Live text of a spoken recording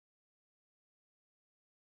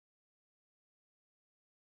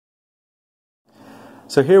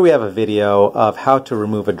So here we have a video of how to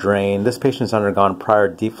remove a drain. This patient has undergone prior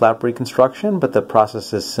deep flap reconstruction, but the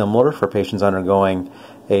process is similar for patients undergoing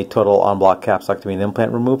a total en-bloc capsulectomy and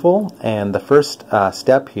implant removal. And the first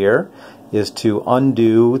step here is to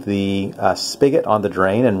undo the spigot on the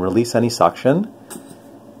drain and release any suction.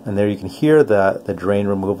 And there you can hear the drain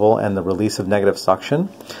removal and the release of negative suction.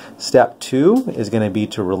 Step 2 is going to be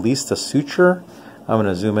to release the suture. I'm going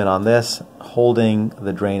to zoom in on this, holding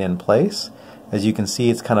the drain in place. As you can see,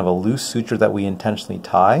 it's kind of a loose suture that we intentionally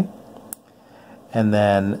tie. And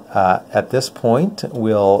then at this point,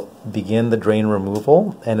 we'll begin the drain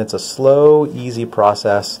removal, and it's a slow, easy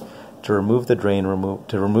process to remove the drain. And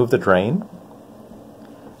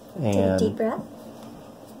take a deep breath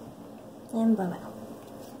and blow out.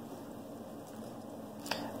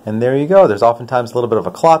 And there you go. There's oftentimes a little bit of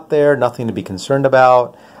a clot there, nothing to be concerned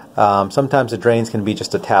about. Sometimes the drains can be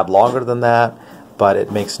just a tad longer than that, but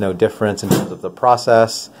it makes no difference in terms of the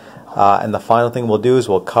process. And the final thing we'll do is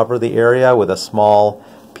we'll cover the area with a small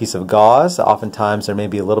piece of gauze. Oftentimes there may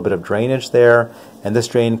be a little bit of drainage there, and this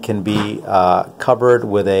drain can be covered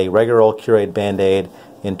with a regular old Curate Band-Aid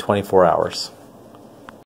in 24 hours.